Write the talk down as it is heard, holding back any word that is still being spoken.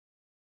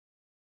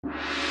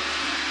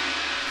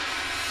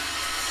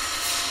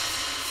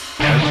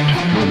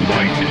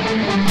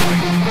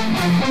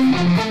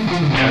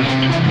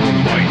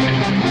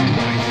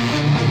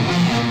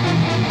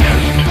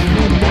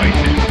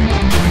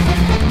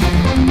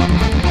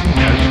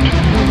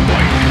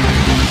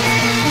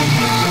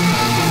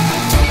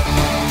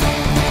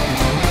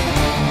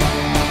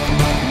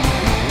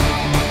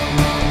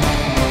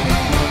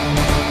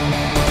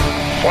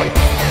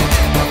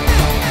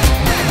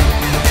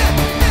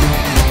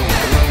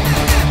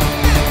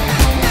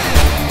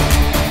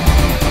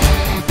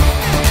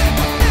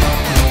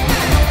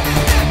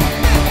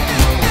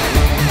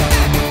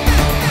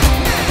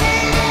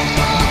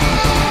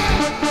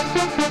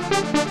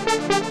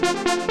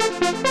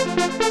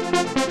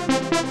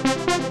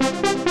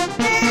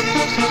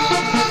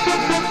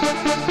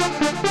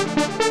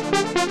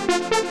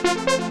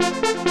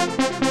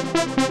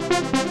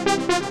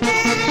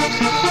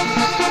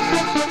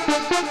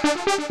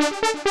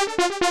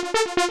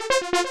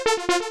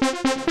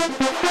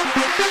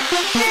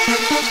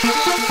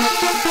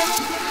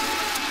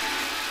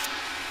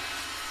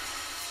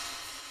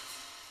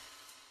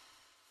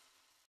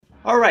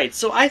Alright,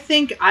 so I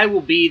think I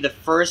will be the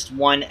first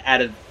one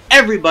out of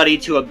everybody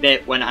to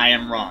admit when I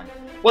am wrong.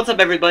 What's up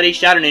everybody,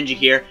 Shadow Ninja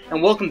here,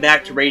 and welcome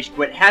back to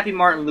RageQuit. Happy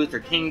Martin Luther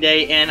King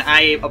Day, and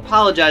I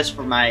apologize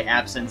for my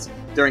absence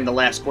during the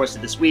last course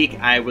of this week.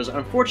 I was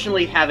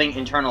unfortunately having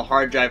internal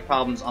hard drive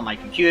problems on my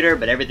computer,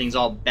 but everything's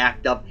all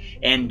backed up,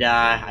 and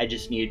I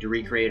just needed to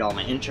recreate all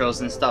my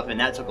intros and stuff, and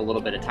that took a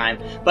little bit of time.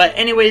 But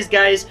anyways,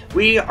 guys,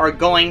 we are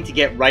going to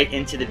get right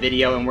into the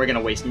video, and we're going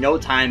to waste no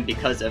time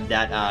because of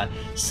that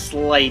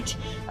slight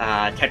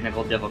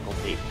technical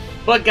difficulty.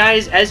 But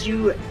guys, as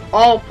you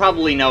all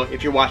probably know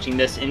if you're watching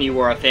this and you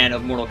are a fan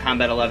of Mortal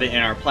Kombat 11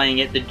 and are playing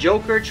it, the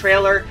Joker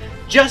trailer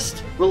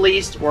just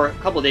released, or a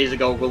couple days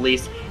ago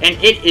released, and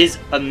it is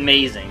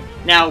amazing.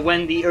 Now,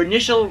 when the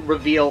initial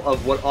reveal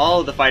of what all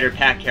of the Fighter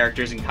Pack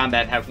characters in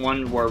Combat Pack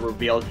 1 were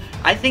revealed,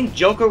 I think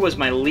Joker was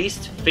my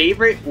least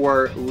favorite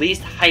or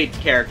least hyped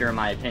character in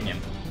my opinion.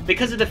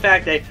 Because of the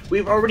fact that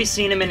we've already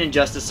seen him in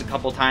Injustice a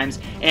couple times,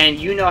 and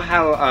you know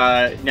how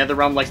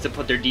NetherRealm likes to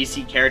put their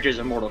DC characters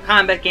in Mortal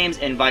Kombat games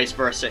and vice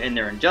versa in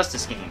their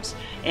Injustice games.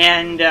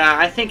 And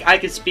I think I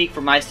could speak for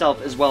myself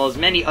as well as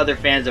many other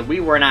fans that we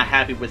were not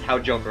happy with how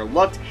Joker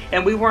looked,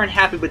 and we weren't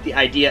happy with the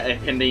idea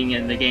of him being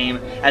in the game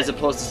as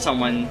opposed to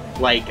someone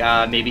like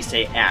maybe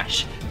say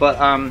Ash. But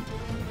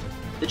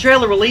the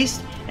trailer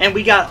released, and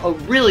we got a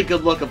really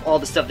good look of all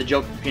the stuff the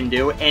Joker can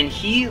do, and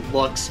he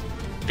looks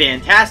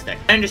fantastic.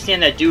 I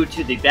understand that due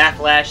to the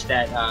backlash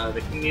that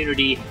the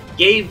community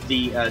gave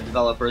the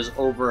developers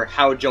over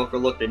how Joker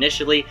looked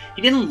initially,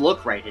 he didn't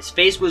look right. His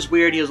face was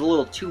weird, he was a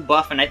little too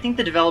buff, and I think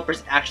the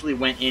developers actually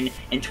went in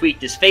and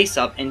tweaked his face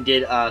up and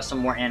did some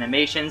more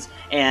animations,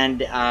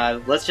 and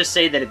let's just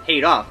say that it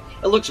paid off.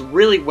 It looks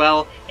really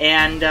well,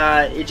 and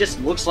it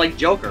just looks like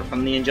Joker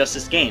from the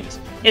Injustice games.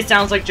 It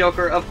sounds like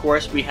Joker, of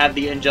course. We have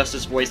the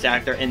Injustice voice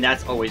actor, and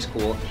that's always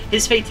cool.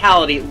 His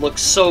fatality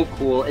looks so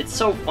cool, it's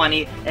so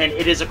funny, and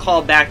it is a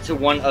callback to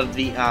one of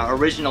the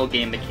original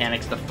game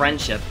mechanics, the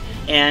friendship.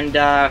 And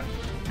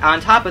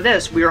on top of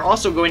this, we are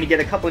also going to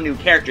get a couple new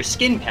character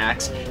skin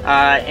packs,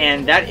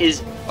 and that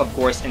is, of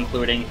course,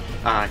 including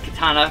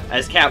Katana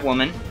as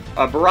Catwoman,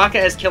 Baraka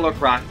as Killer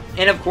Croc,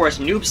 and of course,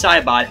 Noob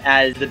Saibot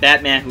as the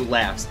Batman Who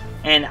Laughs.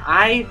 And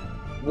I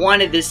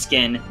wanted this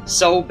skin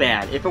so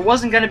bad. If it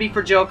wasn't going to be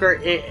for Joker,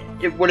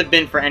 it would have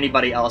been for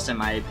anybody else in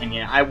my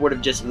opinion. I would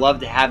have just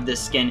loved to have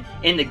this skin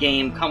in the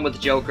game, come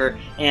with Joker,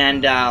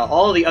 and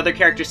all of the other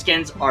character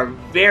skins are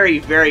very,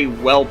 very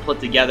well put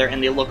together,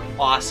 and they look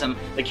awesome.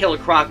 The Killer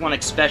Croc one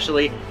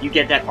especially, you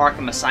get that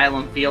Arkham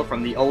Asylum feel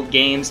from the old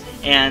games,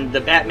 and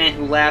the Batman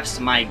Who Laughs,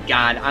 my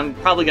god, I'm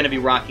probably going to be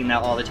rocking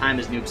that all the time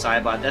as Noob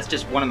Saibot. That's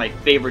just one of my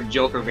favorite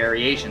Joker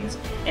variations.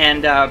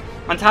 And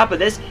on top of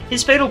this,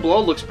 his Fatal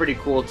Blow looks pretty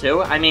cool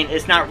too. I mean,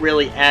 it's not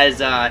really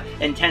as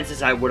intense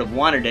as I would have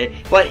wanted it,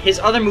 but his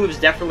other moves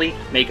definitely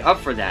make up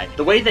for that.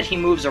 The way that he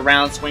moves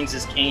around, swings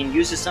his cane,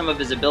 uses some of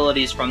his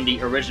abilities from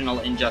the original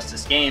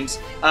Injustice games,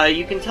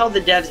 you can tell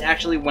the devs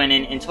actually went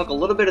in and took a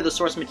little bit of the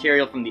source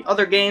material from the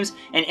other games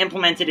and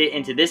implemented it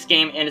into this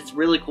game, and it's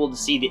really cool to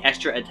see the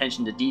extra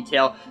attention to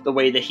detail, the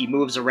way that he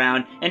moves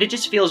around, and it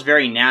just feels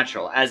very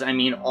natural, as I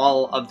mean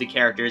all of the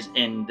characters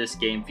in this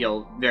game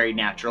feel very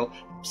natural,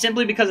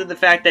 simply because of the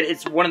fact that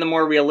it's one of the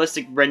more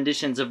realistic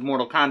renditions of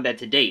Mortal Kombat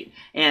to date.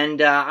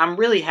 And I'm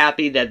really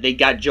happy that they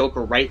got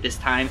Joker right this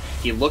time.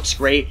 He looks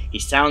great, he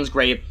sounds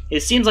great,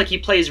 it seems like he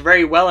plays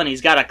very well, and he's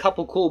got a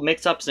couple cool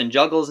mix-ups and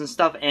juggles and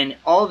stuff, and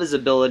all of his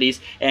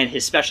abilities and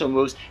his special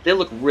moves, they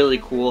look really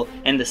cool,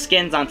 and the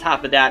skins on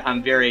top of that,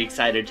 I'm very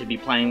excited to be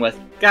playing with.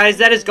 Guys,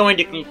 that is going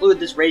to conclude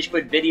this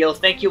RageQuit video.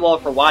 Thank you all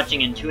for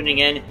watching and tuning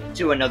in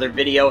to another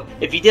video.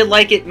 If you did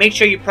like it, make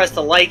sure you press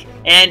the like,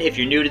 and if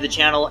you're new to the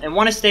channel and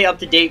want to stay up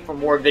to date for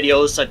more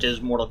videos such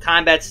as Mortal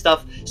Kombat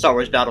stuff, Star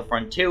Wars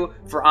Battlefront 2,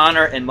 For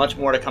Honor, and much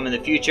more to come in the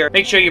future,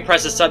 make sure you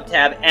press the sub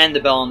tab and the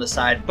bell on the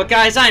side. But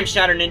guys, I'm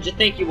Shadow Ninja.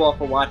 Thank you all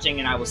for watching,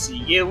 and I will see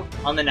you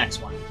on the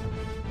next one.